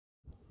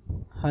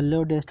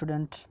Hello day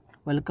students,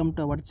 welcome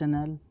to our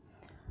channel.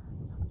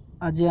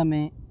 आज आम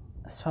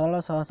सरल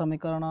सह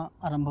समीकरण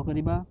आरंभ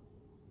करवा।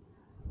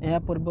 यह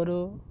पूर्वर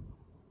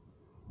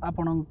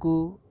आपण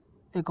को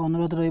एक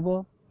अनुरोध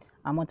रहिबो,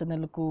 आम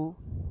चैनल को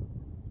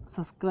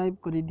सब्सक्राइब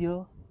कर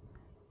दियो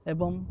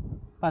एवं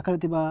पाखरे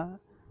थिबा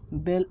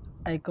बेल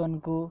आइकन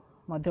को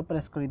मध्य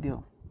प्रेस कर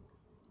दियो।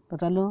 तो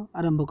चलो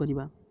आरंभ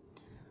करवा।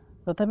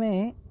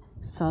 प्रथमे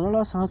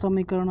सरल सह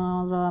समीकरण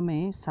आम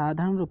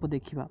साधारण रूप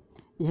देखा।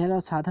 यार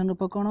साधारण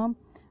रूप कौन?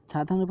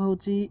 साधारण रूप हूँ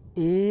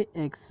ए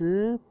x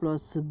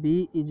plus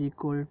B is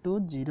equal to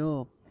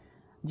 0,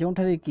 जो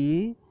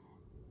कि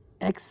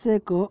एक्स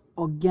एक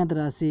अज्ञात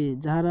राशि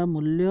जार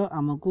मूल्य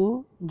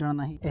आमको जना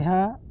नहीं।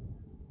 यह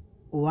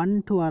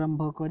 1 ठू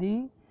आरंभ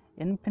करी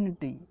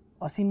इनफिनिटी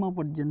असीम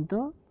पर्यंत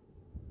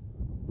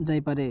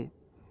जाइपारे।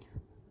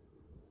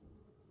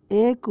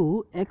 ए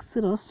को एक्स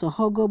रो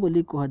सहग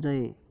बोली कह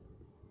जाए।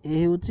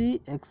 ए हूँ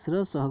एक्स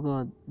रो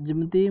सहग,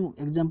 जमती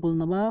एग्जांपल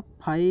नवा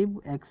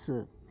 5x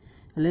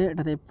हेले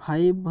एटाते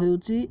 5 हूँ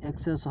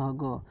एक्स रो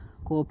सहग,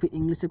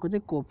 इंग्लिश कहे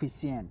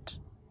कोफिशिएंट।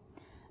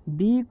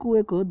 बी को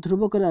एक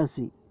ध्रुवक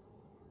राशि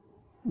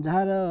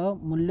जार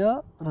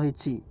मूल्य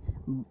रही,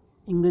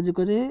 इंग्रेजी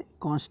कहे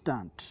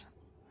कांस्टेंट।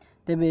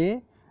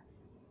 तेबे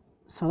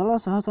सरल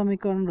सह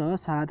समीकरण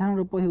साधारण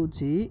रूप हूँ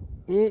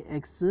ए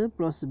x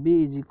plus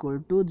B is equal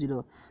to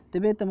 0।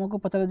 तेबे तुमको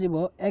पचार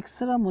जीव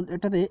एक्स मूल्य,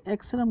 एटाते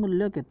एक्स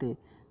मूल्य केते,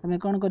 तमे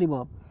कौन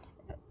करिवो?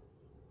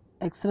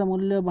 एक्स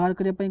मूल्य बाहर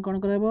करिया पई कौन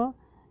करबो?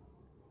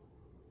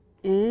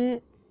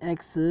 ए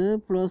x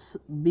plus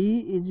B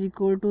is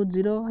equal to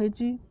 0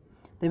 होइची।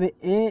 तेबे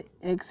ए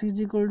एक्स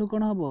इज इक्वल टू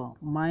कौन हबो?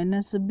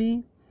 Minus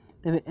B.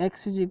 तेबे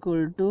x is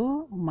equal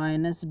to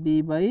minus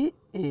B by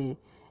A.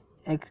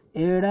 X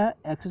एडा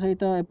एक्स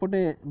सहित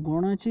एपटे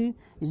गुण अच्छी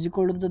इज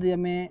इक्वल टू जदि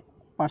आम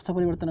पार्श्व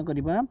परिवर्तन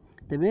करवा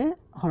तेबे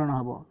हरण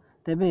हम।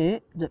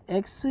 तेबे जो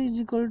x is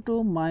equal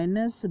to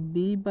minus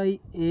B by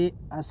ए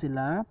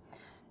आसला,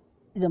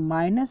 जो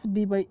माइनस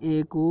बी बाई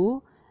ए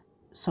को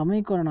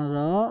समीकरण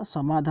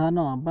समाधान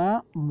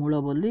बा मूल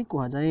बोली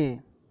कह जाए।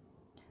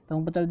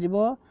 तुमको पचार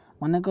जीव,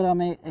 मनकर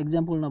आम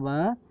एग्जांपल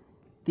नवा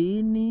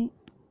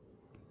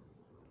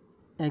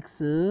 3x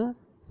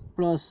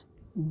plus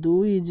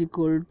 2 is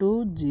equal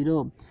to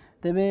 0।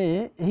 तेबे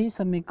यही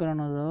समीकरण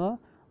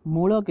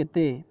मूल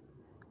केते?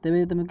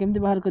 तेबे तुम केमती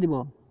बाहर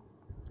करिवो?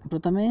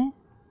 प्रथमे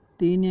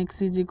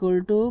 3x is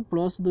equal two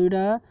plus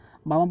 2टा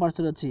balm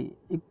पार्श्व अच्छी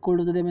इक्वल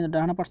टू जब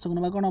डाण पार्श्व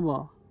ना कौन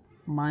हम?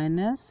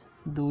 माइनस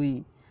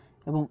 2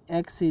 एवं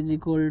x is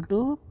equal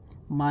to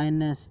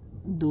minus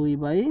 2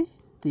 by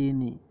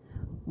 3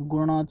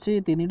 गुण अच्छी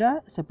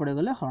 3टा सेपटे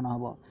गले हरण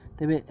हम।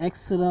 तेबे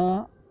x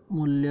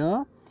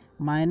मूल्य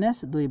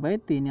माइनस 2 बाई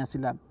 3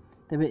 आसला।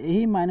 तेबे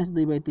यही माइनस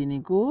 2 बाई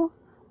 3 को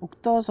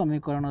उक्त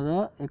समीकरण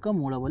एक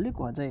मूल बोली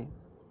कह जाए।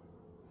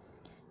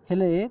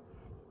 हेले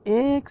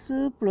x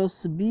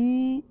plus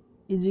B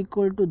is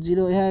equal to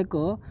 0 यह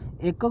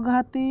एक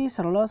घाती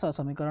सरल सह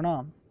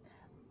समीकरण,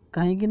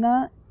 कहीं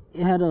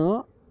यार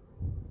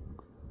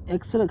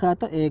एक्स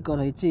घात 1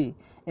 रही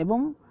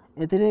एवं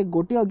एथिरे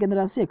गोटे अज्ञात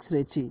राशि एक्स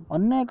रही।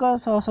 अन्य एक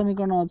सह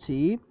समीकरण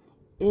अच्छी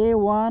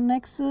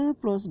a1x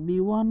plus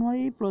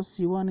b1y plus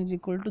c1 is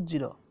equal to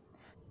 0।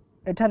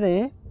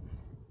 एठारे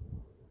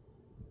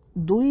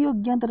दुई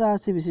अज्ञात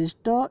राशि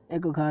विशिष्ट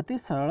एक घाती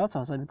सरल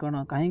सह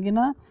समीकरण,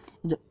 कहीं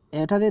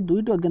एठारे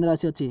दुईटी अज्ञात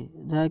राशि अच्छी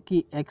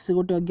जहाँकि एक्स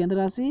गोटे अज्ञात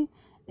राशि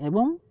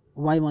एवं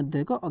वाई मध्य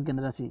एक अज्ञात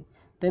राशि।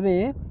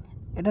 तेबे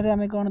एठारे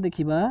आमे कौन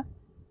देखिबा?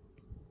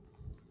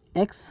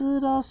 एक्स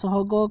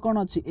सहग कौन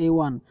अच्छी?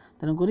 a1,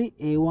 तेणुक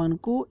a1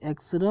 को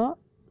एक्स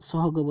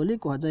सहग बोली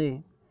कह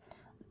जाए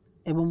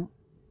एवं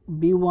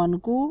b1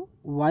 को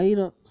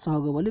y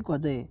सहग बोली कह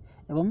जाए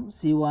एवं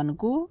c1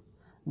 को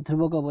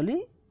ध्रुवक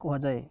बोली कह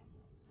जाए।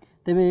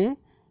 तेबे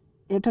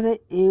एठारे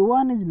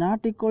a1 is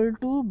not equal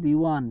to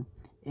b1,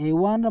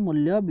 a1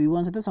 मूल्य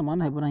b1 सहित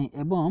समान हेब नहीं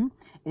एवं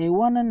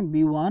a1 and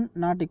b1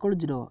 not equal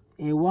 0।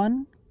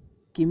 a1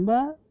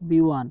 किंबा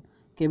b1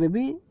 केबे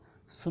भी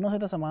शून्य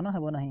सहित समान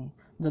हेब नहीं।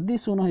 जदि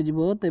शून्य हो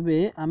जिवो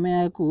तेबे आमे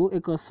याकू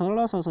एक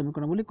सरल सह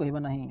समीकरण बोली कहबा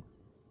नहीं।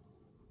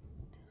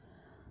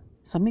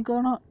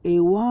 समीकरण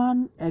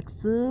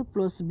a1x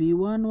plus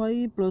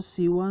b1y plus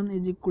c1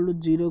 is equal to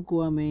 0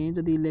 को आमे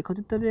जदि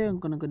लेखचित्र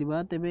अंकन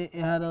करबा तेबे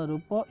यार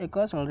रूप एक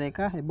सरल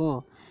रेखा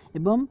हेबो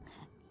एवं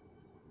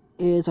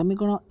ए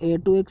समीकरण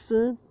a2x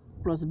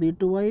plus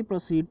b2y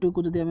plus c2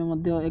 को जदि आमे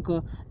मध्य एक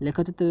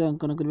लेखचित्र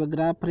अंकन करबा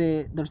ग्राफ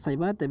रे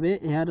दर्शाइबा तेबे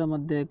यार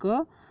मध्य एक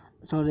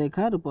सरल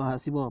रेखा रूप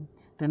आसीबो।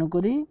 तेणु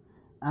करी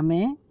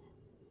आमे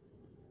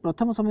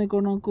प्रथम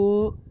समीकरण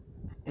को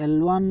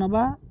L1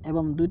 नबा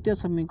एवं द्वितीय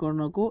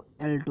समीकरण को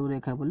L2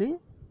 रेखा बोली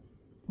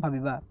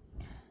भाविबा।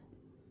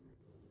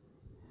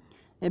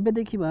 एबे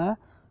देखिबा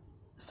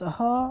सह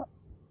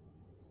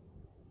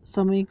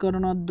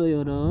समीकरण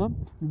द्वयर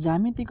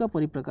ज्यामितिक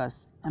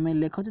परिप्रकाश। आमे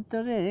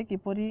लेखचित्र रे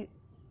किपरि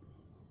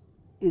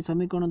ए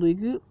समीकरण दुई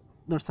को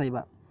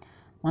दर्शाइबा।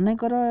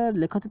 मनकर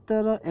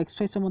लेखचित्र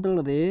xy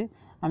समतल रे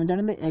आमे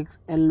जानिले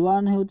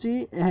L1 होची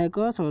यह एक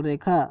सरल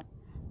रेखा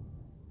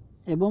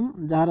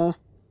एवं जार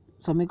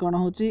समीकरण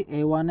होची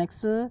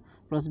a1x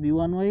plus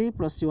b1y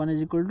plus c1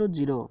 is equal to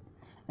 0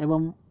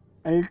 एवं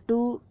l2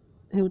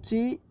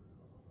 होची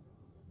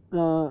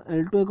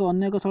l2 एक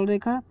अन्य एक सरल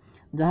रेखा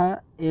जहाँ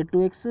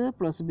a2x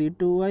plus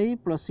b2y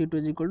plus c2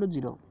 is equal to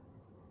 0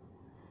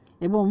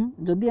 एवं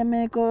जदि आम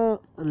एक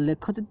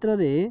लेखचित्र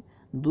रे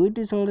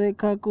दुईटी सरल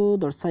रेखा को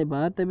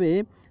दर्शाइबा तेबे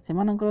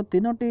सेमानकर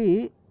तीनोटी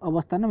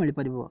अवस्थान मिल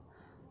पारिबो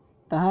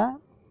ताहा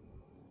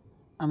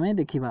आमे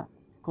देखिबा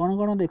कौन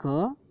कौन देख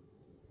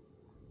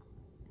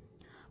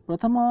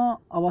प्रथम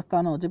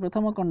अवस्थान होचे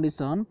प्रथम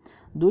कंडीशन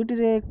दुईटी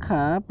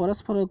रेखा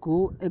परस्पर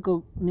को एक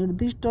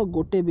निर्दिष्ट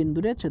गोटे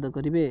बिंदु रे छेद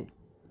करिवे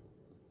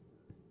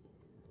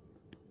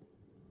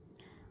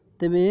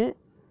तेबे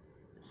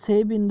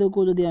से बिंदु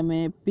को जदि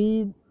आमे P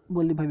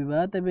बोली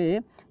भाबिबा तेबे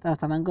तार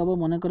स्थानांक हम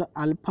मनकर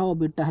अल्फा और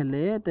बीटा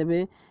हेले तेबे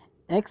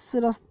x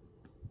र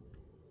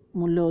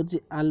मूल्य होची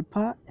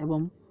अल्फा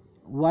एवं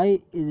y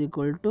is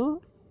equal to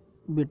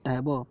beta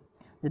हेबो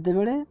जते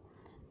बेले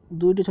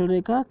दुईटी सरल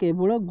रेखा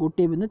केवल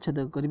गोटे बिंदु छेद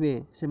करिवे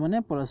से माने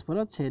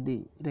परस्पर छेदी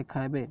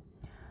रेखा हेबे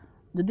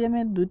जदि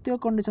आमे द्वितीय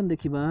कंडीशन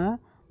देखिबा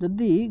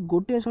जदि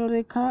गोटे सरल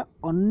रेखा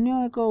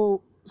अन्य एक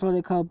सरल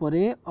रेखा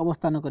उपरे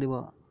अवस्थान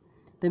करिवो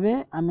तेबे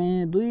आमे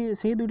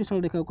दुईटी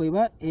सरल रेखा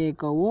कहबा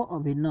एक ओ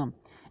अभिन्न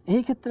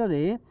एही क्षेत्र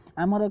रे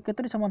आमर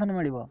केतरी समाधान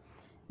मिलिबो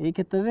एही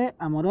क्षेत्र रे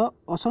आमर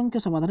असंख्य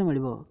समाधान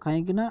मिलिबो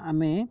काहे कि ना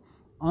आमे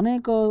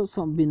अनेक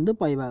बिंदु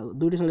पाइबा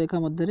दुईटी सरल रेखा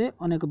मध्य रे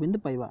अनेक बिंदु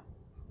पाइबा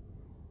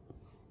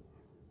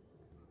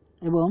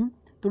एवं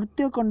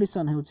तृतीय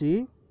कंडीशन होची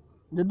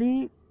जदि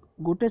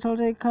गोटे सरल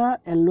रेखा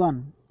L1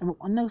 एवं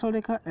अन्य सरल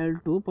रेखा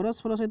L2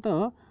 परस्पर सहित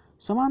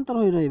समांतर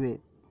होई रहिबे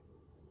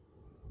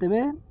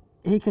तेबे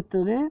एही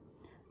क्षेत्र रे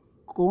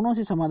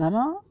कौनसी समाधान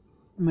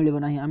मिलिबो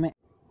नाही आमे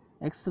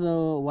x रो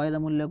y रो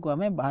मूल्य को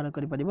आमे बाहर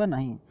करि परिबा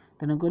नाही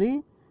तेनु करी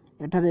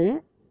एठारे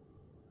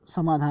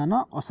समाधान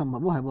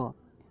असंभव हेबो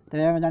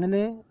तेबे आमे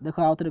जानिले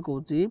देखो आउतरे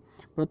कहूची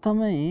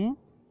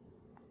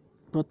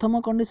प्रथम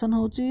कंडीशन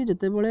होची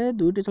जते बेले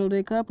दुईटी सरल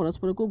रेखा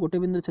परस्पर को गोटे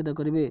बिंदु छेद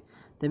करिवे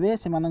तेबे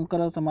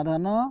सेमानंकर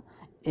समाधान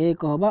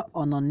एक होबा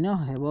अनन्य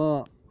हेबो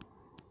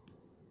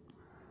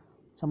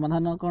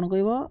समाधान कोन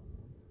कहबो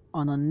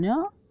अनन्य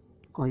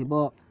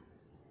कहबो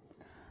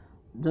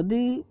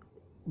जदि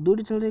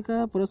दुईटी सरल रेखा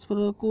परस्पर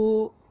को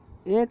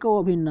एक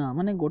अभिन्न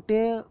माने गोटे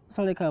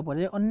सरल रेखा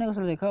पर अन्य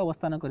सरल रेखा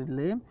अवस्थान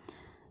करिले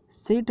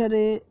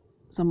सेठारे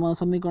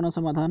समीकरण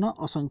समाधान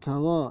असंख्य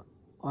हेबो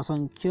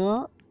असंख्य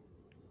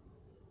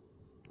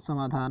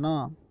समाधान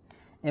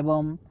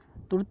एवं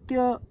तृतीय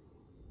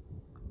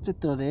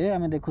चित्र रे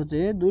आमे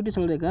देखुचे दुईटी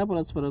सरल रेखा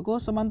परस्पर को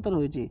समांतर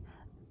होईची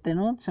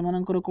तेनु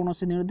सेमानंकर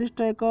कोनोसी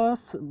निर्दिष्ट एक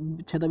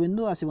छेद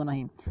बिंदु आसीबो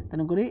नाही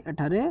तेनु करी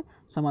एठारे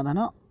समाधान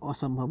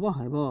असंभव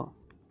हेबो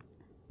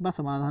बा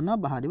समाधान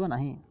बाहरिबो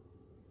नाही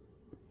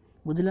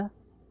बुझिला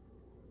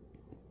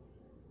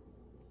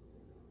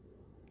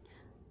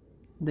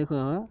देखो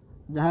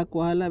जहाँ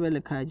कहला बे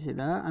लिखा है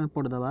सेटा आमे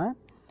पढ़ दबा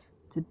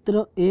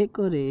चित्र एक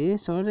रे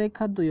सरल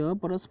रेखा द्वय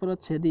परस्पर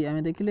छेदी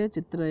आमे देखिले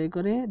चित्र एक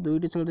रे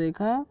दुईटी सरल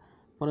रेखा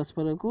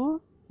परस्पर को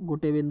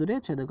गोटे बिंदु रे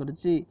छेद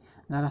करछि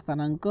जार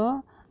स्थानांक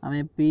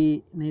आमे P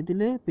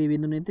नेतिले P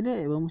बिंदु नेतिले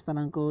एवं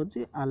स्थानांक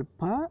होछि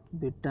alpha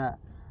beta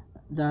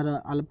jar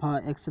alpha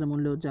x र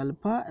मूल्य होछि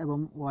अल्फा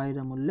एवं y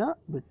र मूल्य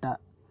बीटा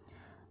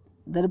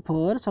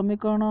देयरफॉर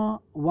समीकरण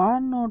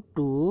 1 और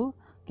 2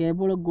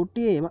 केवल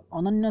गोटे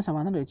अनन्य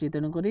समाधान रही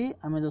तेणुक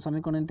आम जो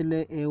समीकरण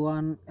नेतिले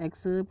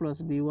a1x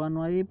plus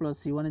b1y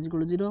plus c1 is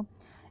equal to 0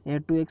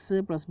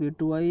 a2x plus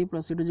b2y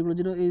plus c2 is equal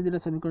to 0 ये दुटा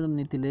समीकरण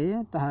नेतिले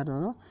ताहार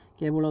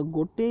केवल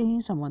गोटे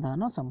ही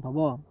समाधान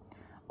संभव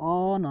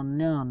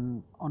अनन्य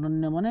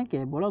अनन्य माने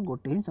केवल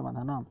गोटे ही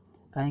समाधान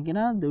कहीं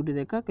ना दुईटी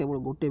रेखा केवल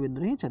गोटे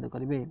बिंदु ही छेद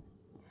करेंगे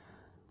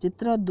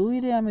चित्र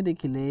 2 रे आमे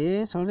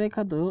देखिले सरल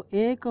रेखा दो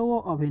एक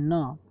और अभिन्न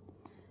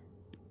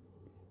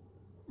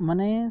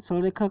माने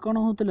सरल रेखा कौन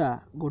होतला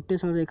गोटे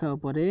सरल रेखा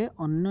उपरे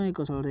अन्य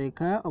एक सरल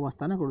रेखा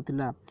अवस्थान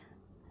करुतिला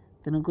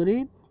तेणुकरी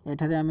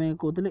एठारे आमे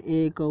कहतले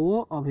एक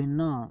और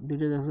अभिन्न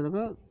दुईटा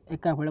रेखा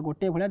एका भला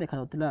गोटे भला देखा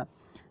जाउतिला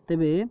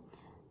तेबे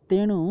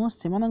तेणु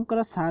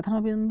सेमानंकर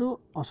साधारण बिंदु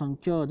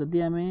असंख्य जदि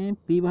आमे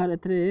P बाहर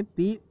एथरे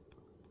P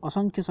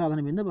असंख्य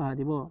साधारण बिंदु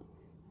बाहरिबो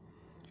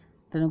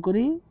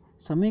तेणुकरी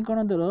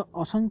समीकरण द्वारा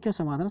असंख्य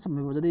समाधान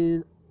संभव जदि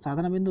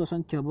साधारण बिंदु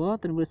असंख्य हेबो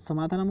तेणुकरी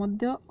समाधान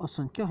मध्य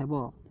असंख्य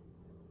हेबो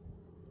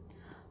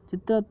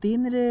चित्र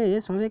 3 रे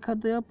सरल रेखा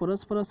द्वय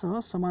परस्पर सह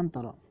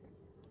समांतर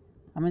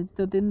आमे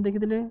चित्र 3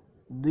 देखिथिले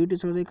दुईटी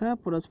सरल रेखा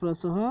परस्पर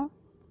सह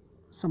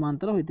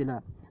समांतर होइतिला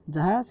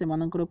जहाँ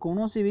सेमानंकर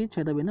कोनोसी भी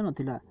छेद बिंदु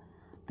नथिला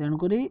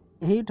तेणुकरी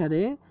एही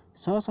ठारे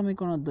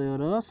सहसमीकरण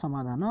द्वयर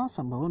समाधान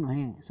संभव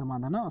नुहे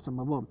समाधान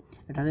असंभव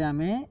एठारे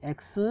आमे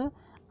x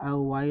आ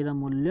y र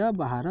मूल्य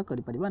बाहर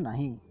करि परिबा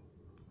नाही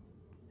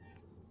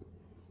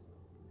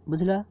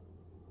बुझला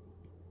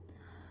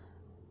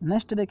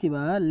नेक्स्ट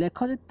देखिबा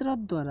लेखचित्र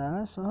द्वारा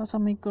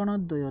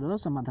सहसमीकरण द्वयर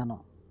समाधान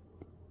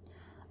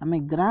आमे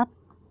ग्राफ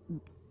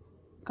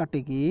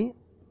काटिकी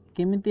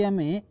केमिति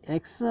आमे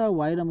x आ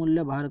y र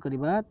मूल्य बाहर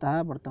करिबा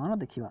ताहा वर्तमान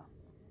देखिबा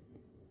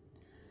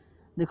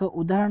देखो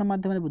उदाहरण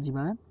माध्यम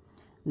बुझिबा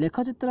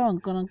लेखचित्र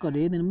अंकन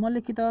करी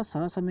निम्नलिखित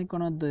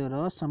सहसमीकरण द्वयर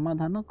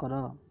समाधान कर।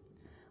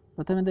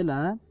 प्रथम देला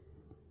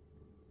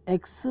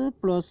x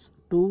plus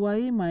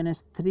 2y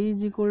minus 3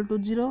 is equal to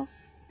 0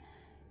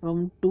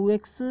 एवं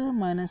 2x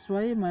minus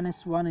y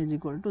minus 1 is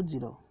equal to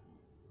 0।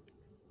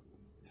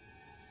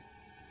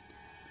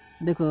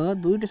 देख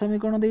दुईट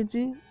समीकरण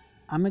देछि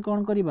आमे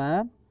कौन करिबा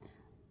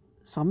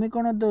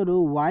समीकरण द्वयरु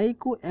y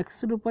को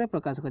x रूप में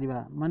प्रकाश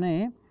करिबा माने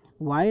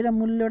y रा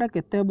मूल्यटा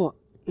केते हबो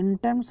in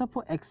terms of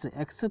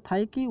x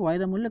Thai कि y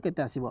रा मूल्य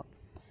केते आसीबो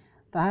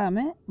ताहा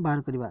आमे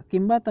बाहर करिबा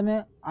किंबा तमे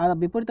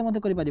विपरीत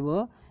मध्ये करि परिबो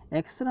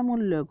x रा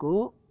मूल्य को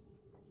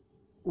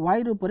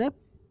y रूप में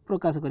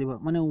प्रकाश करिबो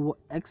माने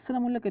x रा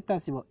मूल्य केते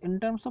आसीबो in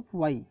terms of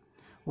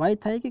y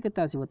Thai कि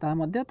केते आसीबो ताहा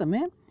मध्ये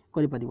तमे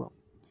करि परिबो।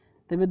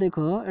 तेबे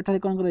देखो एठा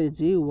कोन करै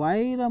छि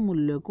y रा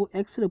मूल्य को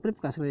x रूप में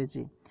प्रकाश करै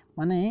छि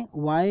माने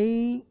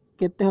y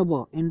केते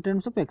हबो in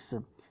terms of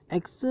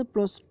x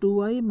plus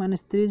 2y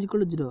minus 3 is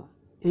equal to 0।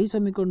 एही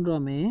समीकरण रो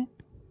हमें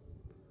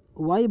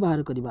y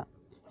बाहर करिबा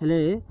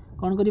हेले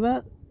कोन करिबा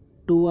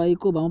 2y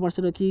को बाम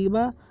पार्श्व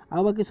रखिबा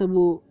आ बाकी सब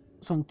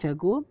संख्या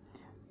को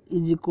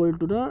इज इक्वल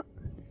टू रो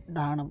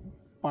डाहाण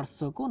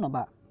पार्श्व को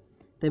नबा।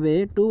 तेबे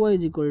 2y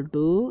is equal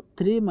to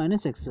 3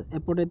 minus x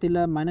एपटे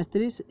थिला माइनस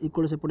 3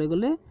 इक्वल सेपटे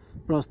गले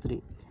प्लस 3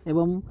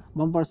 एवं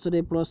बाम पार्श्व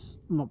रे प्लस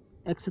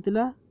x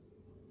थिला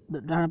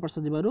डाहाण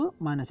पार्श्व जिबारु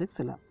माइनस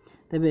x हला।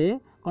 तेबे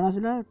कोन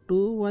आसिला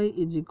 2y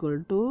is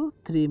equal to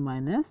 3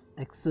 minus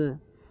x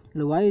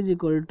y is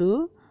equal to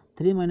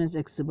 3 minus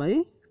x bye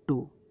 2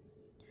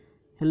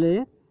 हेले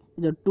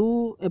जो 2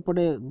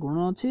 एपटे गुण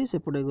अछि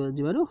सेपटे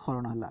जिबारु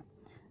हरण हला।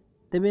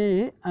 तेबे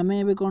आमे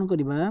एबे कोन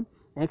करिबा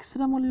x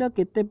रा मूल्य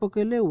केते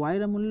पकेले y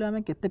रा मूल्य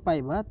आमे केते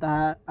पाइबा ता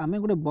आमे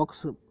गोटे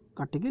बॉक्स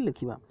काटि के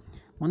लिखिबा।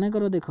 माने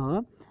करो देखो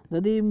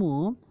यदि मु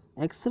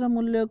x रा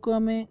मूल्य को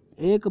आमे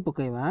 1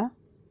 पकाइबा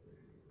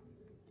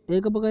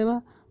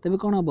तेबे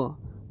कोन हबो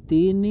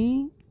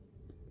 3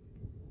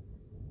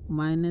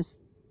 माइनस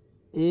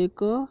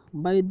 1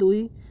 बाय 2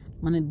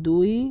 माने 2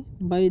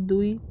 बाय 2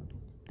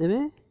 तेबे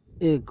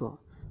 1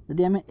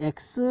 यदि आमे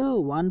x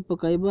 1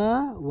 पकाइबा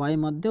y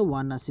मध्य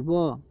 1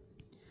 आसीबो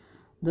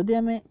यदि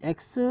आमे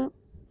x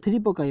 3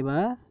 पकाइबा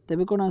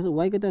तेबे कोन आसे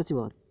y केते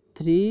आसीबो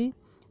 3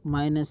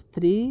 माइनस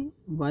 3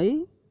 बाय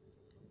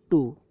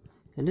 2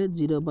 हेले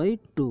 0 बाय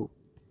 2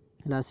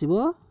 हेले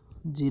आसीबो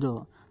 0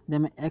 यदि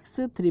आमे x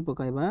 3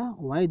 पकाइबा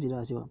y 0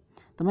 आसीबो।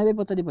 तमे बे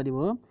पचारि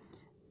परिबो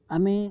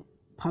आमे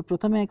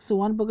प्रथमे x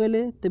 1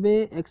 पकाइले तेबे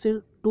x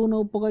 2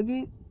 न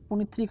पकाकी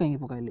पुनी 3 काहे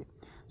पकाइले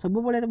सब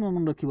बेले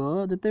मन रखिबो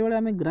जते बेले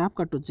आमे ग्राफ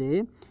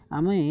काटुचे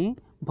आमे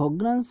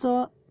भग्नांश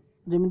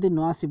जेमिति न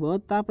आसीबो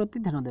ता प्रति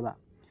ध्यान देबा।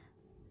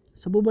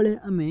 सब बेले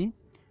आमे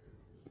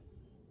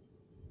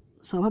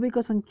स्वाभाविक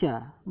संख्या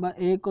बा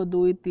 1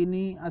 2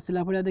 3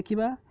 आसिला भलिया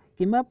देखिबा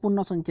किंबा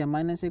पूर्ण संख्या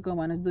 -1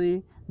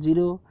 -2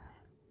 0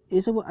 ए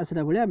सब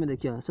आसिला भलिया आमे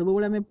देखिया। सब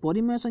बेले आमे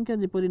परिमेय संख्या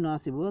जेपरि न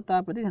आसीबो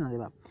ता प्रति ध्यान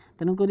देबा।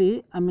 तनु करी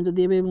आमे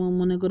जदि एबे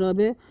मने करो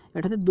एबे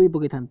एठाते 2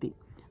 पकै थांती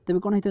तेबे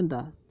कोन हितंता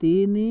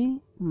 3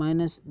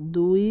 माइनस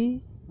 2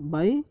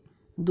 बाय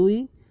 2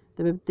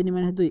 तेबे 3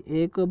 माइनस 2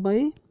 1 बाय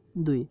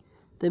 2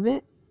 तेबे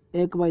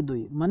 1 बाय 2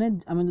 माने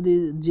आमे जदि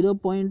 0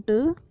 पॉइंट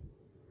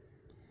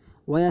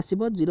y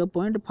आसीबो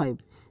 0.5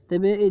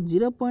 तेबे ए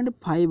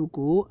 0.5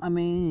 को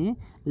आमे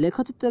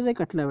लेखचित्र रे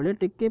काटला बेले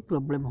टिके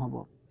प्रॉब्लम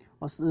होबो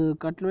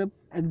काटले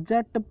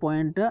एग्जैक्ट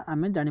पॉइंट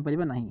आमे जानि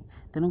परिबा नाही।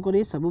 तेनु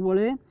करी सब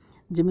बेले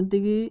जेमिति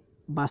कि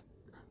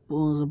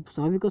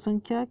स्वाभाविक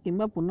संख्या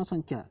किंबा पूर्ण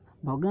संख्या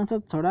भग्नांश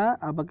छड़ा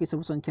आ बाकी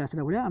सब संख्या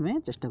आसला भलिया आमे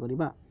चेष्टा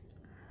करिबा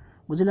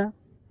बुझिला।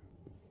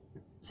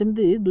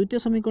 सेमति द्वितीय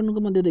समीकरण को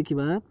मध्ये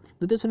देखिबा।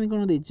 द्वितीय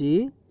समीकरण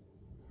दैछि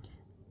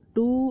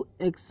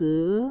 2x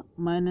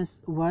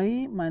minus y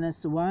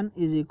minus 1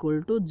 is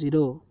equal to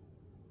 0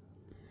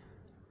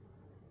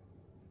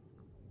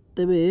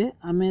 तेबे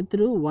आमे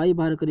थ्रू y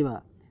बाहर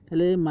करिबा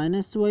हेले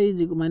माइनस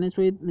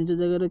y निज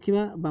जगह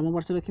रखिबा बाम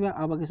पार्श्व रखिबा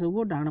आ बाकी सब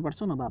को डाहाण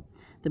पार्श्व नबा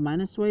ते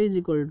minus y is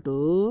equal to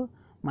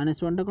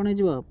minus 1 टा कोन हे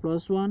जिवो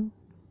प्लस 1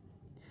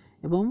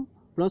 एवं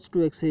प्लस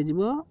 2x हे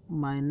जिवो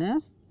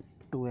माइनस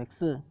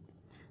 2x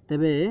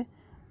तेबे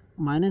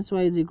minus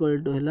y is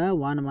equal to हैला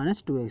 1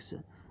 माइनस 2x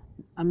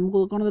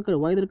हमको कोन दरकार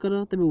y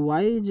दरकार तेबे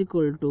y इज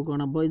इक्वल टू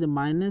कोन हबो जे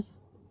माइनस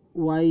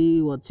y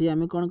अछि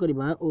आमे कोन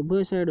करिबा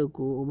उभय साइड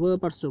को उभय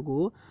पार्श्व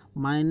को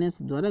माइनस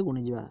द्वारा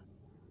गुणी जिबा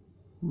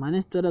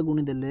माइनस द्वारा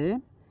गुणी देले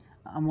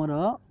हमर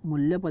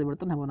मूल्य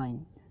परिवर्तन हेबो नाही।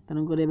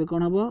 तनु करे एबे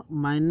कोन हबो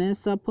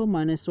माइनस ऑफ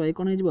माइनस y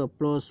कोन हे जिवो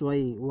प्लस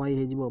y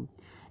हे जिवो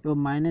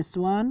एवं माइनस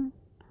 1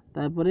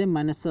 तारपरे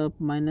माइनस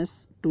ऑफ माइनस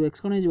 2x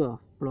कोन हे जिवो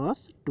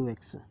plus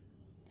 2x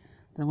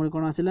Tanu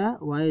cone आसिला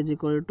y is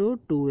equal to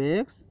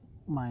 2x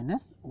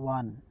minus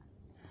 1।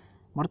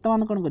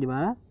 वर्तमान कोन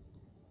करिबा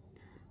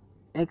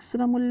x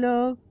रा मूल्य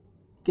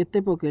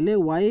केते पकेले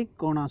y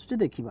कोन आसुची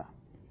देखिबा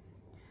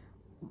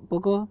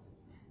पको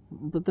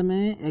प्रथमे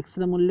x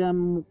रा मूल्य हम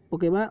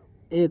पकेबा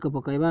 1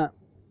 पकाइबा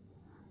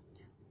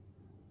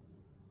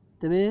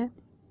तेबे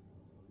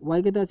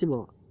y केते आसीबो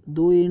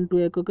 2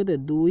 * 1 केते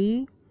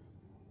 2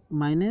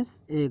 माइनस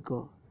 1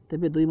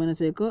 तेबे 2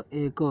 माइनस 1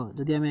 1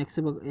 जदि आम x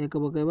 1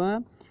 पकईबा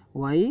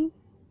y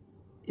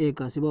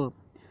 1 आसीबो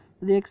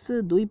जदि x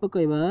 2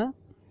 पकईबा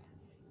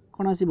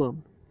कौन आसीबो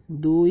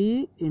 2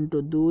 इंटू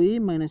 2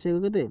 माइनस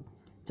 1 केते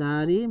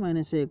 4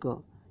 माइनस 1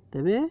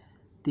 तेबे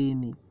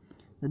 3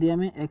 जदि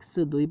आम x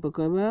 2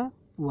 पकईबा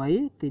y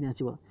 3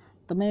 आसीबो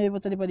तमे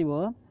पचारि परिबो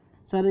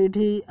सर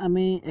ये आम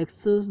x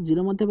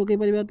 0 मध्य पकई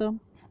परिबा तो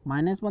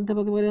माइनस मध्य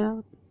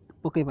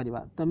पकई परिबा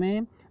तमे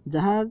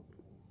जहाँ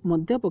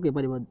मध्य पकई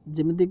परिबो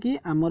जेमिति कि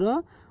आमर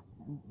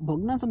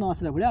भग्नांश न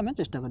आसला भले आम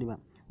चेष्टा करबा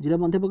 0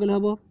 मध्य पकईले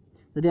हबो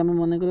जदि आम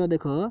मन कर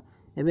देख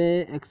एबे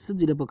x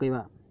 0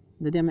 पकईबा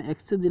जदि आम x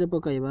 0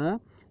 पकईबा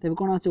तेबे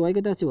कोन आछे y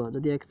केते आछिबो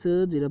जदि x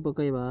 0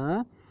 पकईबा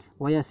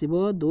y आसीबो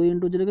 2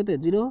 इंटू 0 केते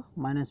 0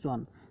 माइनस 1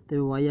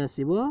 तेबे y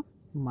आसीबो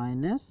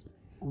माइनस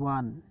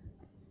 1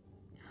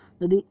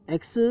 जदि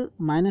x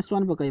माइनस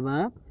 1 पकईबा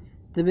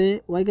तेबे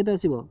y केते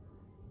आसीबो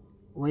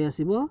y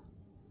आसीबो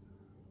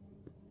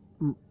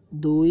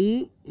 2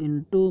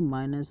 इंटू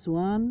माइनस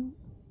 1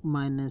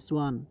 माइनस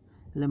 1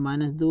 ले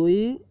माइनस 2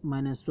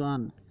 माइनस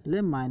 1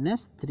 ले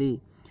माइनस 3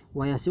 y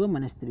आसीबो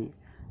माइनस 3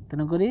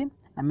 तेणुक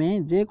आम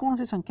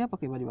जेकोसी संख्या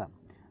पकई पारिबा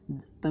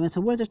तमें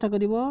सब चेष्टा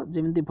करिवो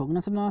जेमिति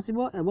भग्नांश न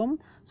आसीबो एवं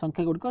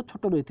संख्या गुड़िक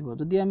छोट रही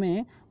जदि आम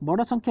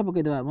बड़ संख्या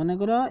पकईदेवा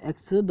मनकर x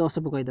 10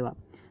 पकईदेवा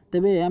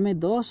तेबे आम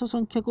 10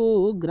 संख्या को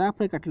ग्राफ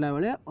रे काटला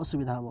बेले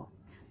असुविधा हम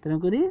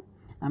तेणुक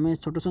आम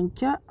छोट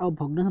संख्या आ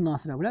भग्नांश न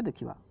आसला भाया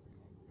देखा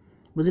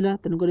बुझला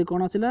तेणुक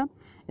कौन आसला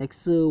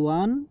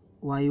x1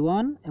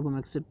 y1 एवं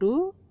x2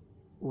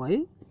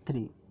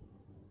 y3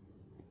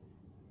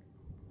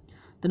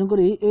 तेणुक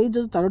ये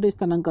जो 4टी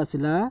स्थानांक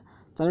आसला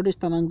 4टी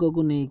स्थानांक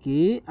को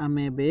लेकिन आम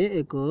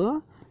एक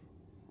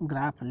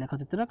ग्राफ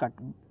लेखचित्र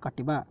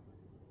काटिबा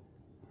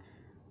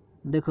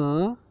देख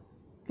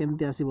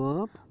केमती आसीबो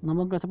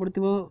नवम क्लास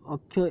पढ़िथिबो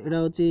अक्ष एटा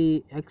होची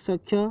x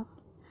अक्ष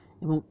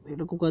एवं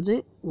एटा को कह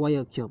जाय y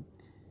अक्ष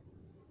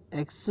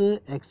x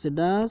x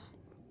dash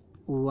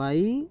y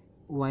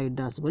y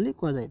dash बोली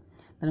कह जाय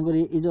तनकर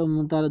ई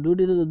जो तार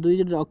दुई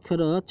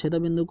अक्षर छेद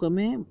बिंदु को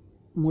आम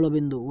मूल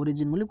बिंदु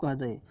ओरिजिन बोली कह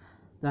जाय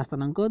जहाँ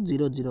स्थानांक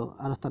 0 0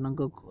 आर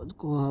स्थानांक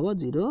को हम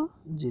 0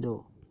 0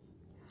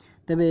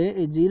 तेबे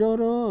ए 0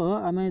 रो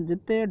आम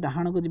जिते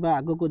डाहाण को जीवा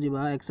आग को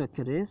जीवा x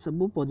अक्षरे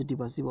सब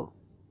पॉजिटिव आसीबो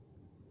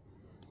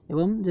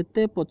एवं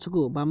जिते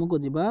पछको बाम को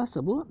जीवा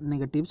सब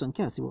नेगेटिव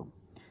संख्या आसीबो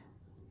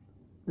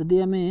जदि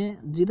आम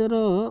 0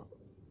 रो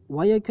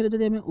y अक्षरे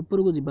जदि आम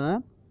ऊपर को जीवा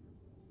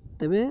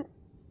तेबे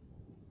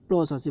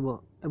प्लस आसीबो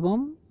एवं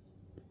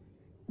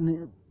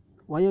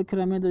y अक्षर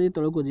आम जदि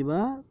तल को जीवा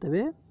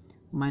तेबे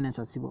माइनस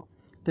आसीबो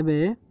तेबे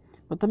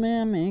प्रथमे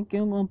आम 1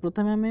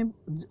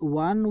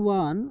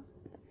 1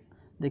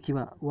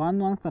 देखा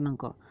 1 1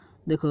 स्थानांक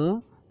देख 1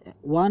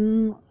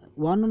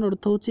 1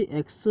 अर्थ हूँ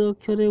x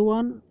अक्षर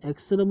 1 x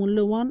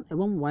मूल्य 1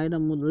 एवं y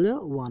मूल्य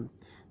 1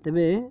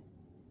 तेबे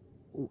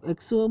x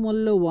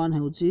मूल्य 1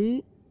 हूँ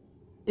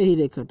यही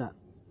रेखाटा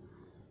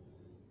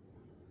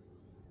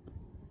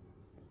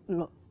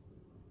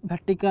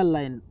वर्टिकल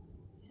लाइन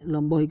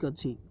लंब होक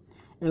अच्छी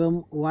एवं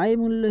y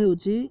मूल्य हूँ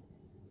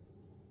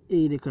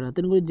यही रेखाटा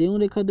तेणुक जो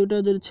रेखा दुईटा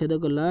जो छेद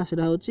कला से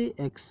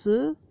x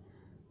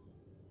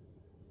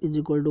इज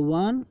इक्वल टू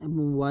 1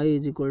 एवं y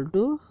इज इक्वल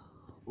टू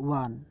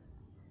 1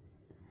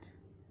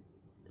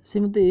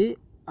 सेमती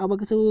आ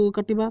बाकी सब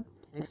काटिबा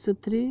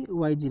x3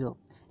 y0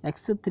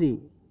 x3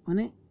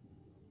 माने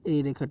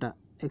यही रेखाटा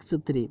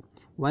x3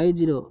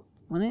 y0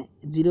 माने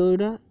 0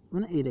 एटा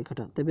माने यही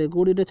रेखाटा तेबे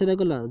कोडीटा छेद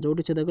कला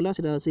जोटी छेद कला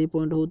सेटा सही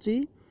पॉइंट होची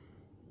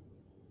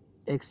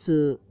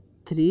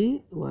x3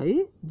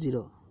 y0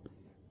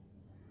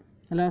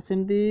 हला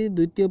सेमती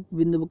द्वितीय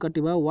बिंदु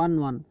काटिबा 1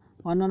 1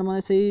 1 1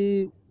 माने सही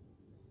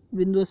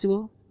बिंदु आसीबो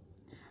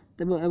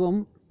तबे एवं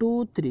 2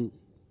 3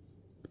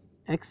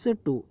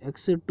 x2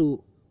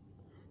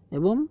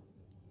 एवं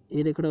ए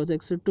रेखाटा होची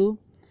x2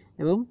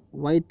 एवं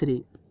y3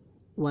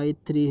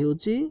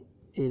 होची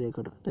ए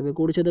रेखाटा तबे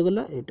कोडी छेद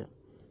गला एटा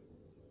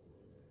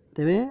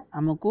तबे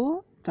हमको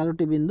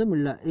 4टी बिंदु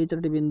मिलला ए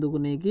 4टी बिंदु को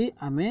नेकी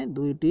आमे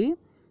दुईटी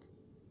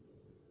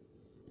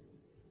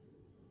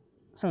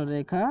सरल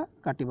रेखा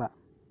काटिबा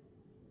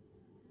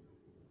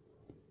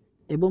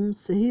एवं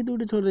सही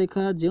दुईटी सरल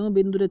रेखा जो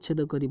बिंदु छेद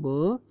करिबो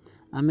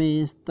आमे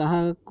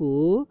ताहाको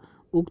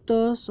उक्त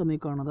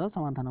समीकरण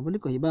समाधान बोली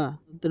कहिबा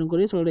तेणुक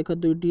सरल रेखा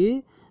दुईटी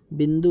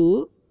बिंदु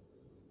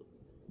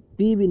P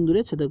बिंदु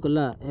रे छेद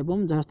कला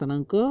एवं जहाँ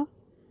स्थानांक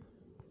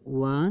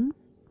 1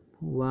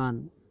 1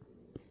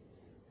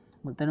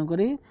 तेणुक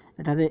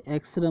एठारे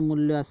x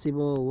मूल्य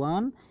आसीबो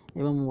 1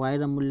 एवं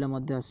y मूल्य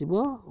मध्य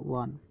आसीबो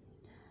 1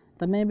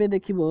 तमे एबे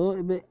देखिबो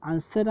एबे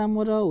आंसर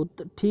हमर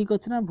ठीक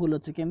अछि ना भूल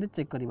अछि केमते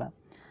चेक करबा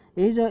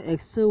एही जो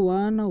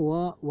x1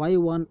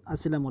 y1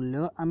 आसिला मूल्य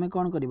आमे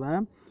कोन करबा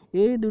ए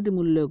दुटी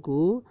मूल्य को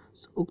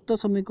उक्त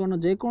समीकरण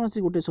जे कोनसी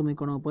गोटे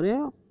समीकरण उपरे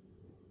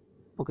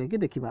पकै के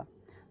देखिबा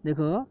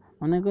देखो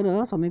मानेकर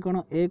समीकरण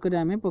 1 रे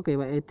आमे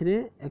पकेबा एथिरे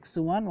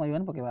x1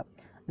 y1 पकेबा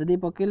जदि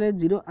पकेले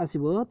 0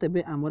 आसीबो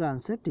तबे हमर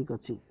आंसर ठीक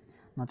अछि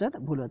नचेत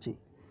भूल अछि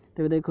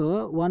तबे देखो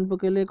 1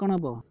 पकेले कोन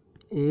हबो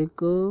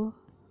 1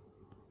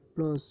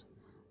 plus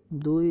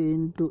 2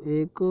 into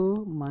 1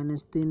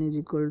 minus 3 is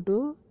equal to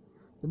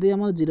यदि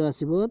आम 0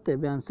 आसो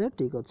तेज आंसर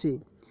ठीक अच्छे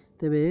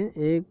तेरे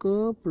 1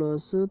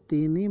 प्लस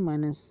 3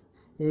 माइनस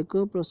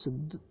 1 प्लस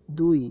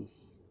 2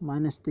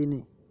 माइनस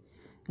 3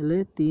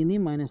 हेले 3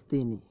 माइनस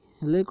 3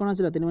 हेले कौन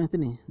आसला 3 माइनस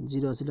 3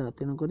 0 आसला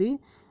तेणुक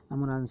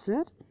आमर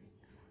आंसर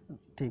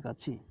ठीक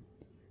अच्छे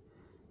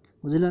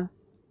बुझला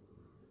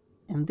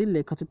एमती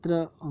लेखचित्र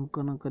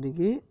अंकन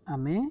करिकी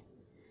आमे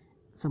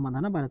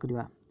समाधान बाहर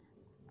करवा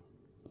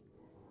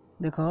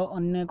देख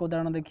अन्य एक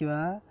उदाहरण देखा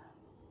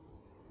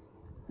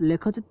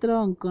लेखचित्र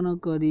अंकन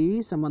करी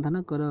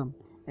समाधान कर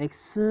x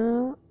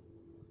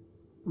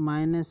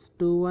minus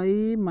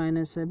 2y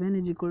minus 7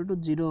 is equal to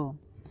 0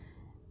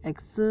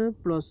 x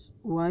plus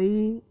y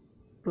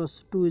plus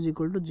 2 is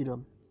equal to 0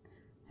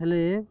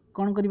 हेले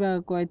कौन करवा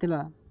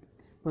कहला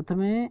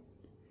प्रथम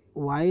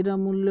y रा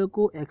मूल्य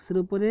को x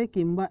रूपरे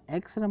किंबा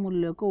x रा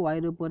मूल्य को y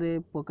रूपरे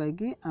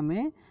पकाइकी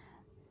आमे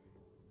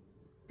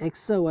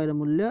x y रा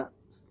मूल्य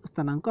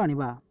स्थानांक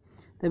आनिबा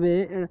तेबे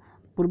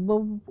पूर्व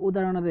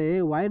उदाहरण रे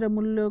y रा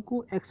मूल्य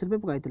को x रूपे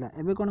पकाइतिला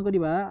एबे कोन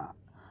करबा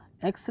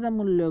x रा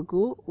मूल्य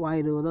को y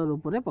रा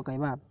रूपरे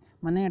पकाइबा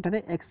माने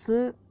एठाते x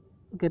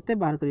केते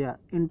बाहर करिया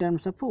इन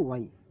टर्म्स ऑफ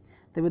y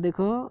तेबे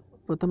देखो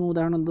प्रथम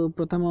उदाहरण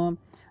प्रथम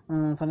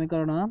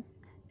समीकरण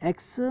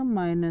x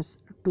minus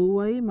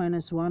 2y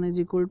minus 1 is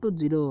equal to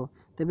 0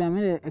 तेबे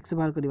आमे x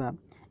बाहर करिबा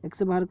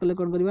x बाहर कले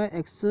कोन करबा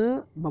x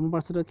बाम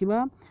पार्श्व रखिबा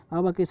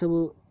आ बाकी सब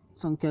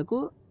संख्या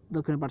को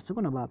दक्षिण पार्श्व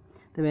को नबा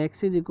तेबे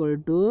x is equal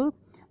to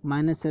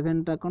minus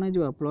 7 टा कोन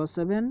हो प्लस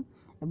 7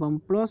 एवं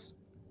प्लस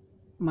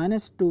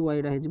माइनस 2y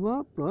रा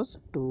हो प्लस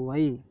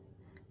 2y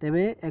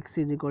तेबे x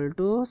is equal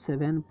to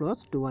 7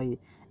 plus 2y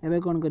एबे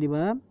कोन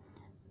करबा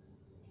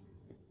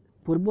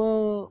पूर्व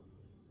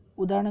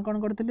उदाहरण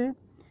कोन करथिले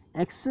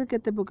x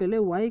केते पकेले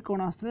y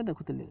कोन आस्तरे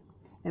देखुथिले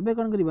एबे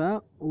कोन करबा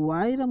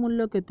y रा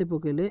मूल्य केते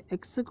पकेले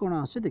x कोन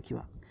आसे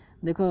देखिबा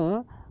देखो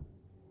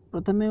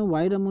प्रथमे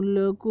y रा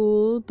मूल्य को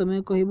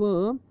तमे कहबो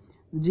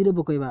 0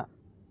 पकाइबा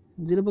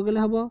 0 पकेले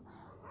हबो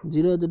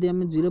 0 जदि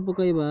आमे 0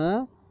 पकाइबा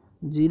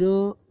 0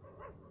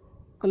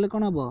 कले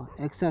कोन हबो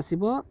x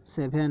आसीबो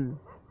 7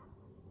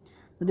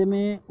 जदि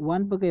आमे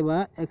 1 पकाइबा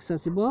x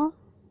आसीबो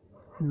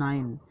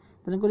 9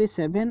 तने करी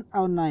 7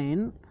 आ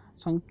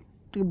 9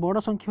 बड़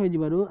संख्या हो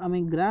जिबारु आमे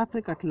ग्राफ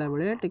रे काटला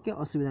बेले टिके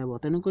असुविधा हो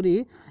तेनु करी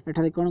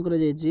एठारे कोन करे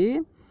जाय छी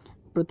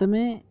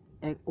प्रथमे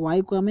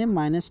y को आमे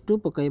 -2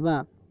 पकाइबा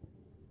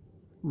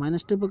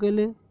 -2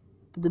 पकाइले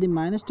तो जदि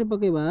 -2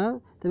 पकाइबा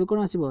तबे कोन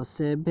आसीबो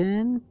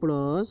 7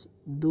 प्लस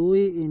 2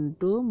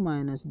 इंटू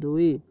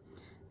 -2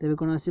 तबे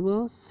कोन आसीबो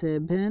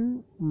 7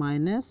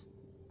 माइनस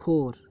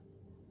 4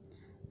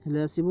 हेले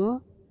आसीबो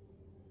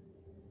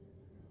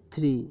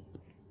 3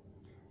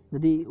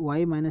 जदि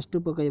y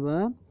 -2 पकाइबा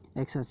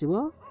x आसीबो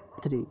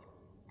 3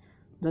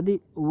 जदि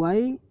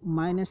y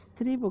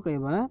 -3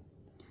 पकाइबा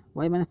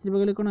y -3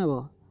 पकाइले कोन हबो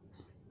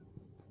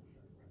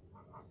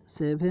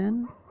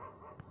 7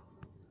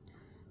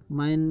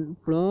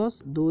 प्लस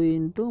 2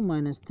 इंटू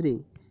 -3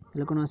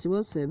 हेले कोन आसीबो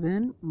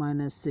 7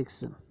 माइनस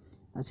 6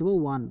 आसीबो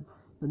 1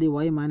 जदि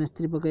y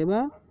 -3 पकाइबा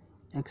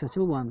x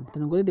आसीबो 1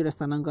 तेनु करी दुटा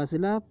स्थानांक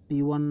आसिला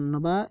p1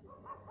 नबा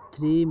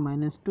 3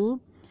 -2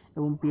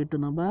 एवं p2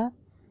 नबा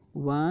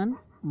 1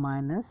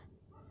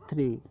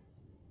 -3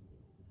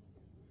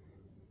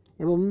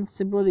 एवं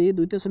सेपरी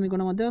द्वितीय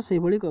समीकरण मध्ये से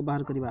भली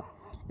बाहर करिबा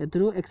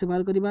एथरो x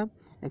बाहर करिबा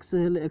x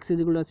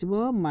इज इक्वल आसीबो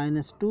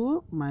 -2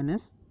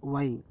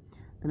 y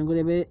तेनु करी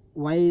एबे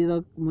y रो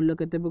मूल्य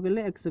केते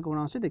पकेले x कोन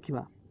आसे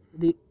देखिबा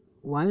यदि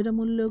y रो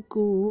मूल्य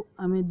को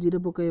आमे 0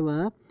 पकाइबा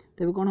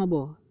तबे कोन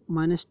हबो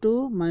 -2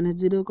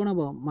 -0 कोन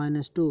हबो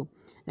 -2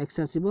 x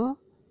आसीबो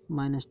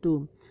 -2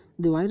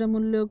 यदि y रो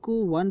मूल्य को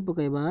 1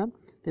 पकाइबा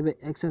तबे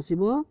x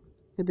आसीबो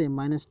केते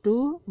 -2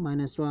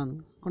 -1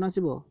 कोन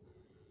आसीबो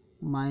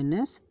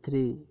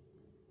 -3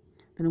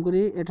 तेनु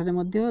करी एठारे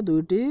मध्ये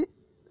दुईटी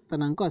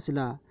स्थानांक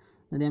आसिला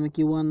यदि आमे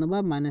q1 नबा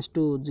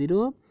 -2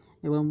 0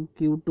 एवं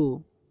q2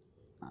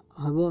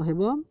 हबो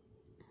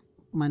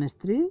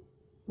 -3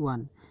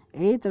 1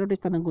 ए चारोटी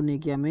स्थान को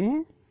नेकी आमे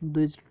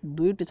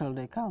दुईटी सरल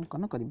रेखा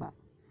अंकन करिबा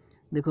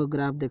देखो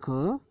ग्राफ देखो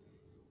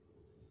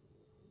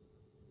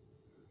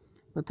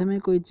प्रथमे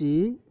कहिची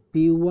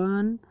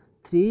p1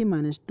 3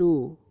 - 2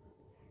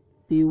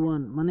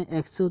 p1 माने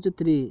x होची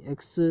 3 x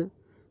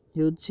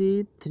होची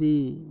 3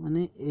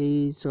 माने ए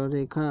सरल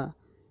रेखा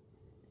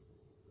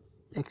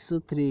x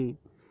 3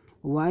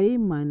 y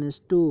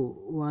 -2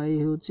 y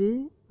होची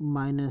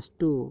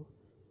 -2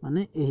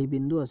 माने एही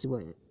बिंदु आसीबो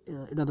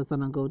एटा तो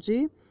स्थानांक होची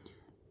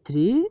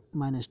 3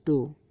 - 2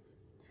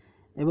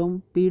 एवं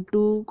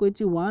p2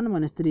 कहिची 1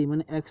 - 3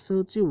 माने x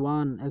होची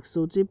 1 x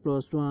होची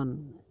 +1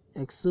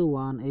 x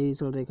 1 एही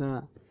सरल रेखा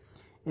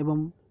एवं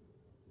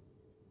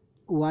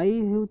y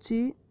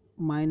होची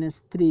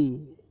 -3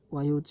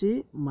 y होची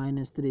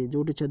 -3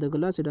 जोटी छेद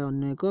कला सेटा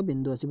अन्य एक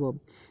बिंदु आसीबो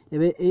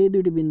एबे ए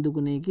दुईटी बिंदु को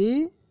नेकी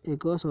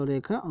एक सरल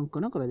रेखा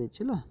अंकन करा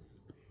जायछिला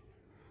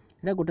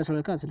एटा गोटे सरल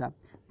रेखा आसिला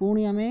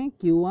पुणी आमे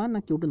q1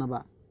 q2 नबा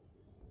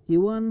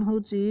q1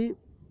 होची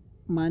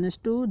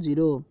 -2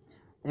 0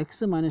 x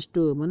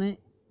 -2 माने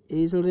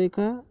এই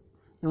सरलरेखा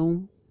एवं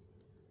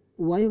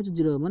y हूँ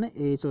 0 माने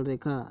ए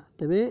सरलरेखा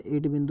तेबे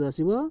एटी बिंदु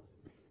आसीबो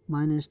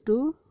 -2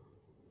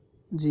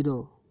 0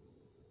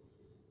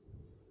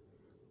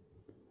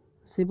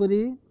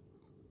 सेपरी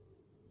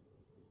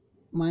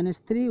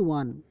 -3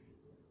 1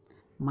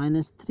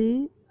 -3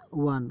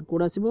 1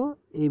 कोड आसीबो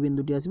ए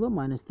बिंदुटी आसीबो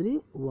 -3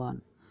 1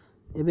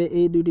 एबे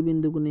ए दुईटी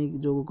बिंदु को नहीं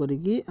जोग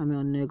करिकी आमे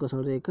अन्य एक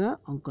सरलरेखा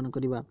अंकन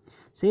करिबा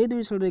से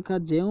दुई सरलरेखा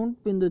जेउ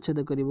बिंदु छेद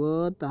करिवो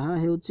ताहा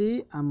हेउची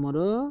हमर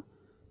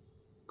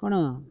कोन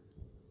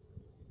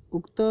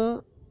उक्त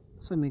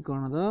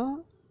समीकरण द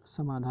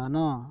समाधान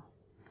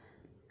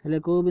हेले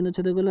को बिंदु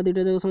छेद कला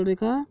दुईटा जग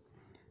सरलरेखा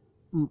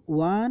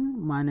 1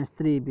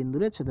 -3 बिंदु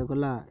रे छेद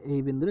कला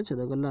ए बिंदु रे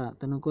छेद कला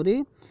तनु करी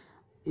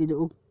ए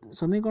जो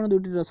समीकरण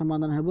दुईटी रो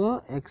समाधान हेबो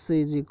x =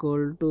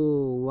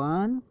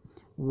 1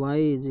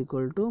 y =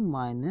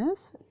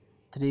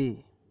 -3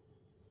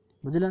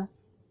 बुझला।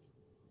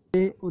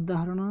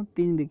 उदाहरण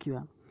 3 देखिबा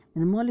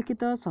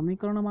निम्नलिखित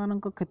समीकरण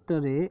मानक क्षेत्र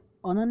रे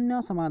अनन्य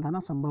समाधान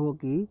संभव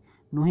कि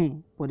नुहे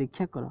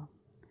परीक्षा कर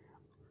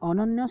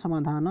अनन्य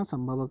समाधान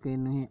संभव कि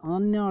नुहे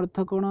अनन्य अर्थ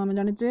कोन हम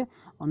जानिचे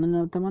अनन्य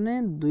अर्थ माने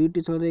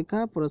दुईटी सरलरेखा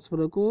परस्पर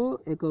को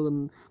एक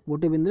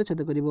गोटे बिंदु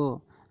छेद करिवो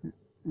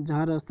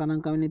जहार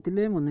स्थानांक हम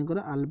नेतिले मने कर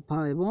अल्फा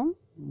एवं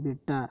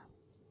बीटा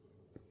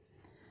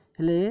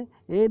हेले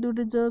ए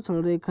दुटी जो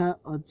सरलरेखा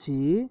अछि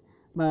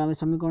बा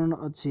समीकरण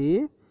अछि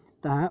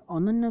ताहा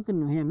अनन्य के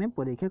नुहे हमें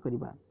परीक्षा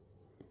करिबा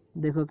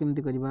देखो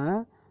केमति करिबा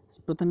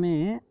प्रथमे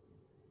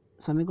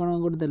समीकरण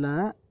गोट देला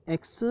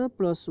x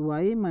 +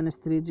 y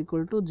 - 3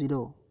 = 0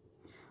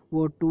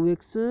 वो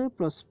 2x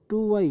 +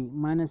 2y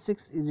 -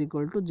 6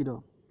 = 0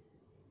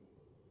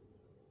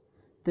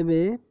 तेबे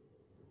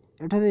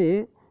एठारे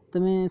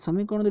तमे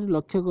समीकरण दुटी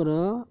लक्ष्य कर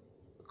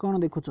कोन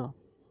देखुछ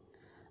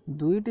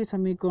दुईटी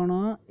समीकरण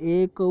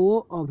एक ओ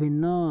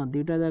अभिन्न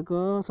दुईटा जाक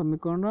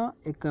समीकरण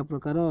एका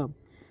प्रकार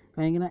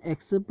कहीं x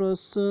 +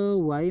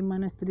 y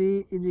 - 3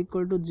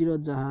 = 0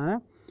 जहाँ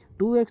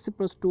 2x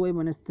 + 2y -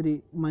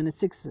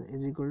 6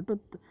 =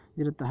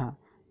 0 ताहा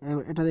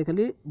एटा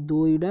देखली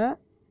दुईटा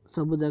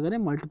सब जगह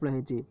मल्टीप्लाई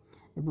होची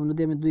एवं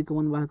यदि हम दुई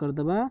कॉमन बाहर कर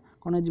दबा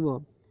कोन जिवो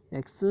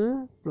x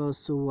 +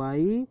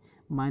 y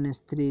 -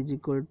 3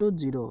 =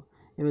 0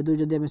 एबे दुई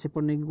जदि हम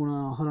सेपट नै गुण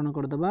हरण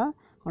कर दबा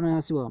कोन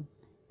आसीबो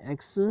x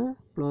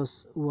 +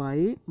 y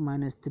 -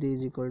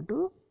 3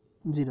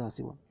 = 0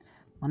 आसीबो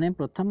माने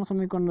प्रथम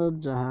समीकरण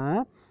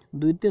जहाँ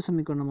द्वितीय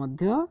समीकरण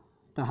मध्य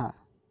ताहा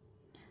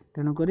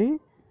तेणु करी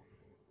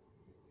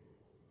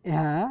यह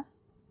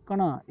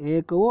कौन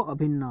एक ओ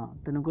अभिन्न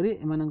तेणुक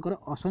एमानकर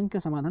असंख्य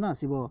समाधान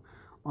आसीबो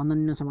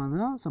अनन्य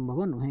समाधान संभव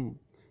नुहे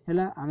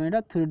है आम एटा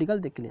थ्योरेटिकल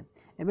देखिले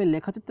एबे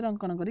लेखचित्र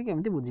अंकन करी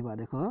केमती बुझिबा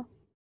देख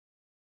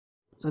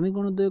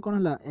समीकरण 2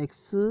 कौन है x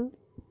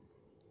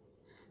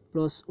 +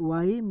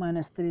 y -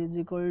 3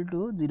 =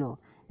 0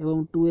 एवं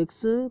 2x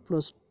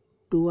 +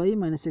 2y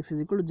 - 6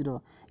 = 0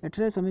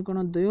 एठरे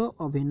समीकरण 2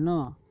 अभिन्न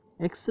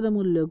x र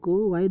मूल्य को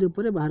y रूप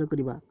में बाहर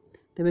करिबा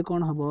तेबे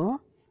कौन हबो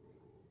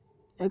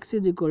x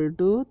 =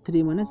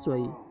 3 -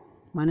 y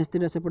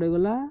 -3 से पड़े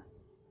गला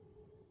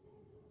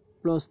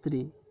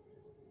 +3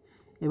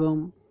 एवं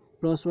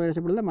 +y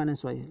से पड़ला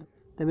 -y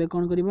तेबे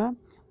कौन करिबा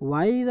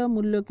y र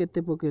मूल्य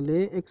केते पकेले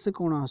x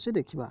कोन आसे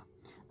देखिबा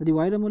यदि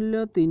y र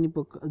मूल्य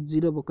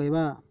 0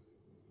 पकाइबा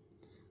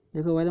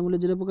देखो y र मूल्य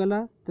 0 पकाला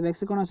तेबे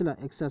x कोन आसिला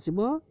x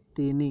आसीबो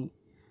 3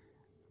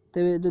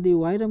 तेबे जदि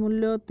y र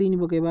मूल्य 3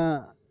 पकाइबा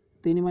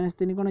 3 -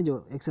 3 कोन जो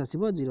x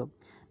आसीबो 0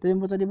 तेबे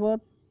पचारिबो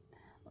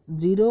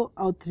 0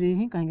 और 3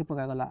 ही कहीं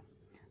पका गला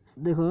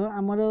देखो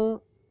आमर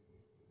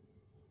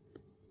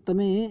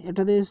तमे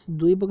एठादे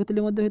 2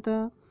 पकेथिले मध्य होता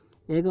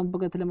 1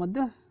 पकेथिले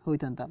मध्य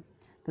होइतांता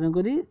तेणुक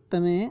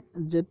तमे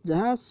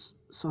जहाँ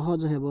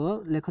सहज हेबो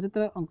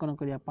लेखचित्र अंकन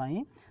करिया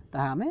पाई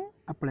ताहा हमें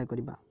अप्लाई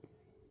करिबा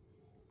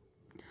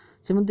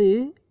सेमती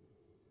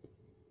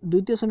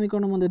द्वितीय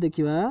समीकरण मध्य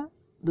देखिबा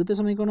द्वितीय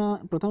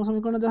समीकरण प्रथम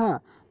समीकरण जहाँ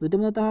द्वितीय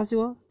मध्य ताहा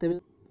आसीबो तेबे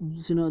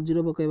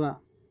 0 पकाइबा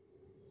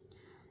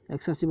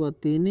x आसीबो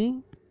 3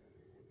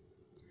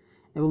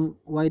 एवं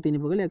y 3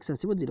 पकड़े x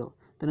आसीबो 0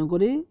 तेणुक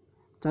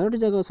चारोटी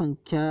जगह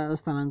संख्या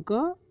स्थानांक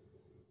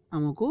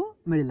आमको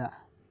मिलला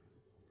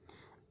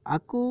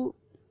आकु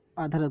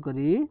आधार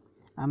करी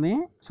आमे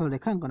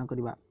सरलरेखा अंकन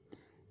करिबा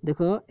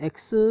देखो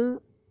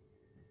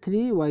x3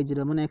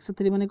 y0 माने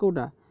x3 माने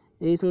कोटा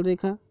एही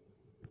सरलरेखा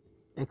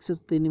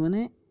x3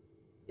 माने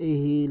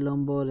एही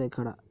लंब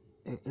रेखाटा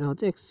एटा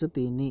होचे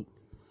x3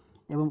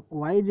 एवं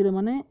y0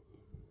 माने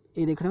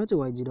ए रेखाटा होचे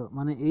y0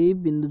 माने एही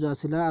बिंदु जो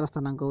आसिला आर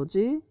स्थानांक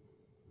होचे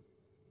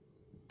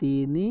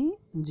 3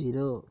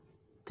 0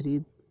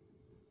 3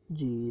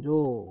 0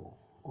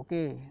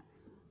 ओके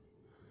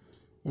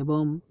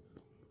एवं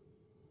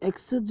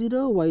x0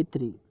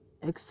 y3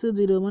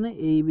 x0 माने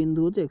ए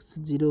बिंदु होचे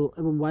x0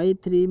 एवं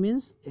y3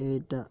 मीन्स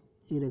एटा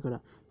ए रेखाटा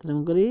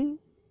तेणु करी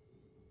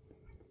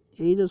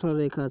ए जो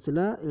सरलरेखा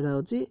आसिला एटा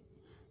होची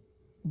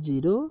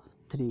 0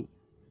 3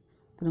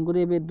 तेणु करी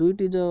एबे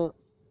दुईटी जो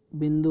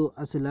बिंदु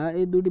आसिला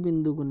ए दुईटी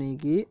बिंदु को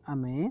नेकी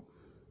आमे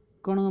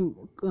कोन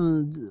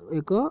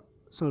एक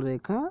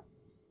सरलरेखा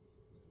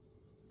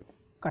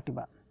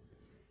काटिबा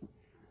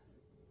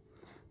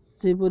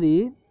सेपरी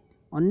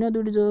अन्य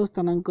दुईटी जो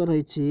स्थानांक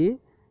रही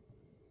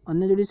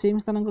अन्य दुईटी सेम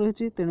स्थानांक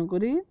रही तेणुक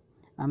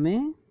आमे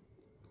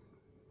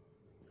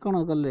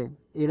कौन कले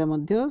यहाँ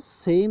मध्य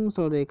सेम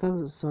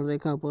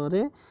सरलरेखा उपर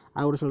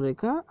आउ गोटे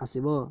सरलरेखा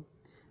आसब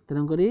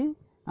तेणुक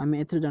आम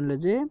ए जानले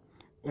जे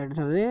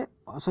एठारे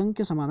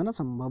असंख्य समाधान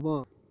संभव।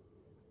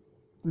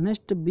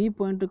 नेक्स्ट बी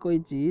पॉइंट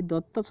कही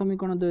दत्त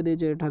समीकरण द्वय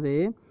देजे एठारे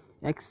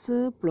x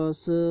plus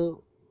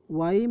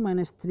y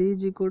minus 3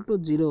 is equal to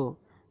 0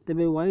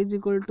 तेबे y इज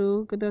इक्वल टू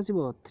केते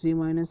आसीबो 3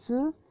 माइनस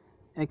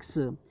x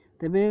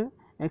तेबे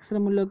x र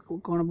मूल्य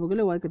कौन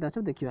पकेले y केते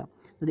आसीबो देखिबा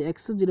यदि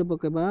x 0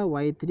 पकेबा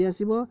y 3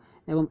 आसीबो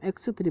एवं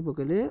x 3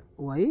 पकेले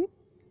y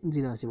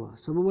 0 आसीबो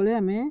सब बेले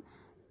आमे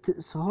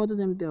सहज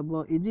जेमति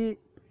हबो इजी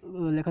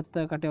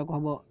लेखाचित्र काटिया को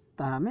हबो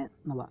ता आमे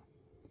नबा।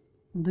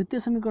 द्वितीय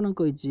समीकरण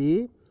कही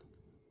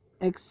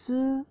x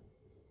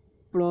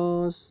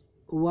plus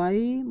y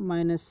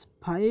minus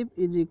 5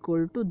 is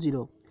equal to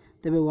 0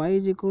 तेबे y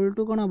इज इक्वल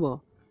टू कौन हम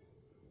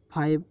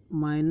 5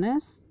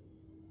 minus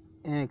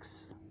x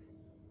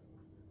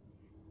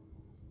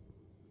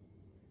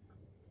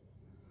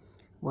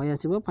y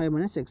आसीबो 5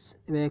 minus x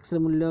एबे x र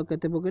मूल्य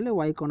केते पकेले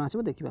y कौन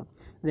आसीबो देखिबा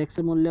x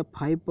र मूल्य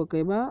 5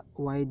 पकेबा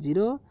y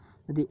 0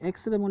 यदि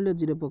x र मूल्य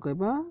 0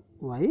 पकेबा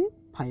y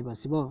 5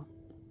 आसीबो।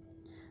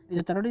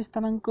 ए चारोटी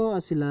स्थानांक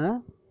आसिला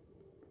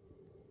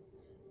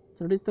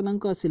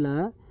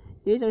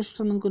ए चारोटी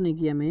स्थानांक नै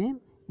कि आमे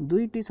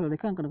दुईटी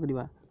सरलरेखा अंकन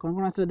करबा कौन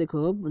कौन आसिला देखो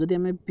जदि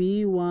आमे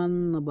p1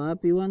 नबा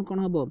p1 कौन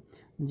हबो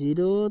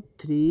 0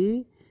 3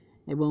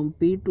 एवं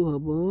p2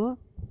 हबो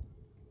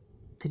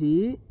 3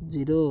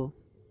 0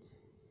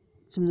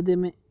 सेम जदि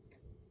आमे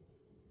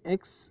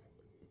x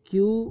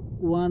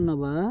q1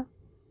 नबा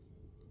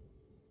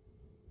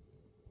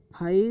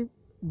 5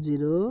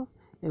 0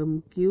 एवं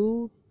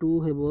q2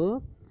 हेबो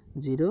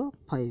 0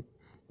 5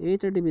 ए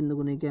चारोटी बिंदु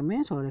को लेके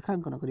आमे सरलरेखा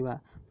अंकन करबा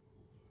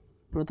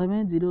प्रथमे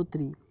 0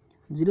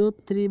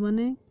 3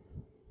 माने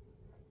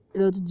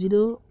एटा होची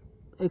 0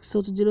 x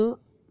होची 0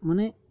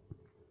 माने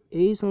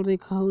एई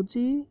सरलरेखा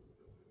होची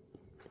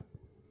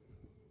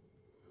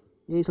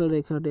एई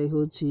सरलरेखाटे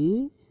होची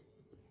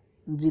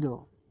 0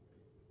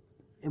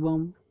 एवं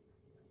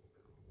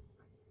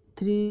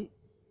 3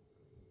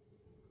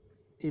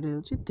 एटा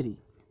होची 3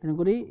 तेन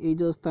करी एई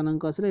जो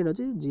स्थानांक आसला एटा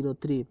होची 0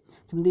 3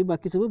 सेमती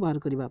बाकी सब बाहर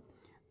करबा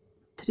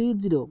 3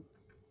 0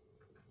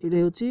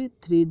 एटा होची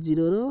 3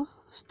 0 रो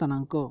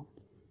स्थानांक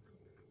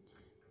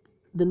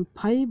देन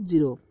 5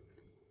 0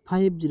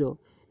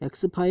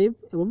 x 5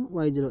 एवं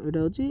y 0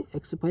 एटा होची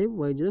x 5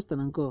 y 0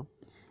 स्थानांक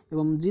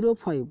एवं 0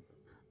 5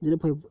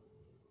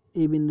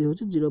 ए बिंदु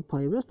होची 0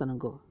 5 रो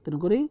स्थानांक तेन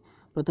करी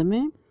प्रथमे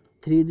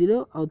 3 0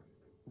 और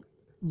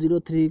 0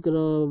 3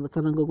 रो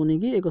स्थानांक को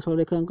नेकी एक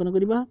सरलरेखा अंकन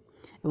करबा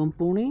एवं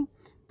पुणी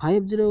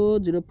 5 0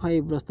 0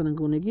 5 रो स्थानांक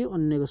को नेकी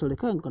अन्य एक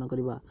सरलरेखा अंकन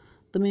करबा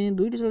तमे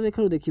दुईटी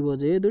सरलरेखा देखिबो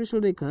जे दुईटी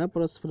सरलरेखा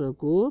परस्पर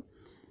को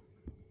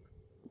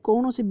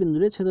कौनसी बिंदु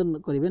रे छेदन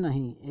करिवे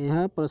नाही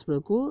एहा परस्पर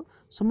को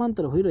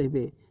समांतर होई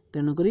रहिबे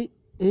तेणु करी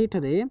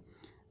एठारे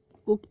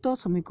उक्त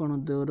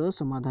समीकरण द्वयर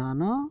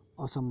समाधान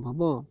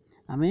असंभव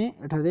आमे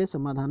एठारे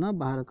समाधान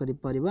बाहर करि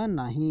परिबा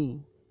नाही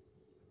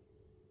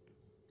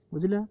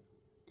बुझिला।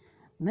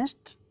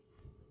 नेक्स्ट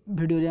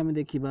वीडियो रे आमे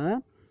देखिबा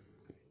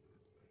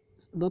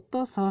दत्त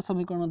सह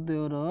समीकरण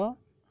द्वयर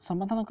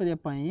समाधान करिया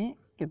पई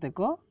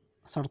केतेक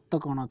शर्त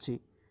कौन अछि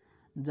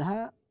जहा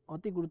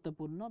अति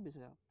गुरुत्वपूर्ण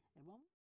विषय एवं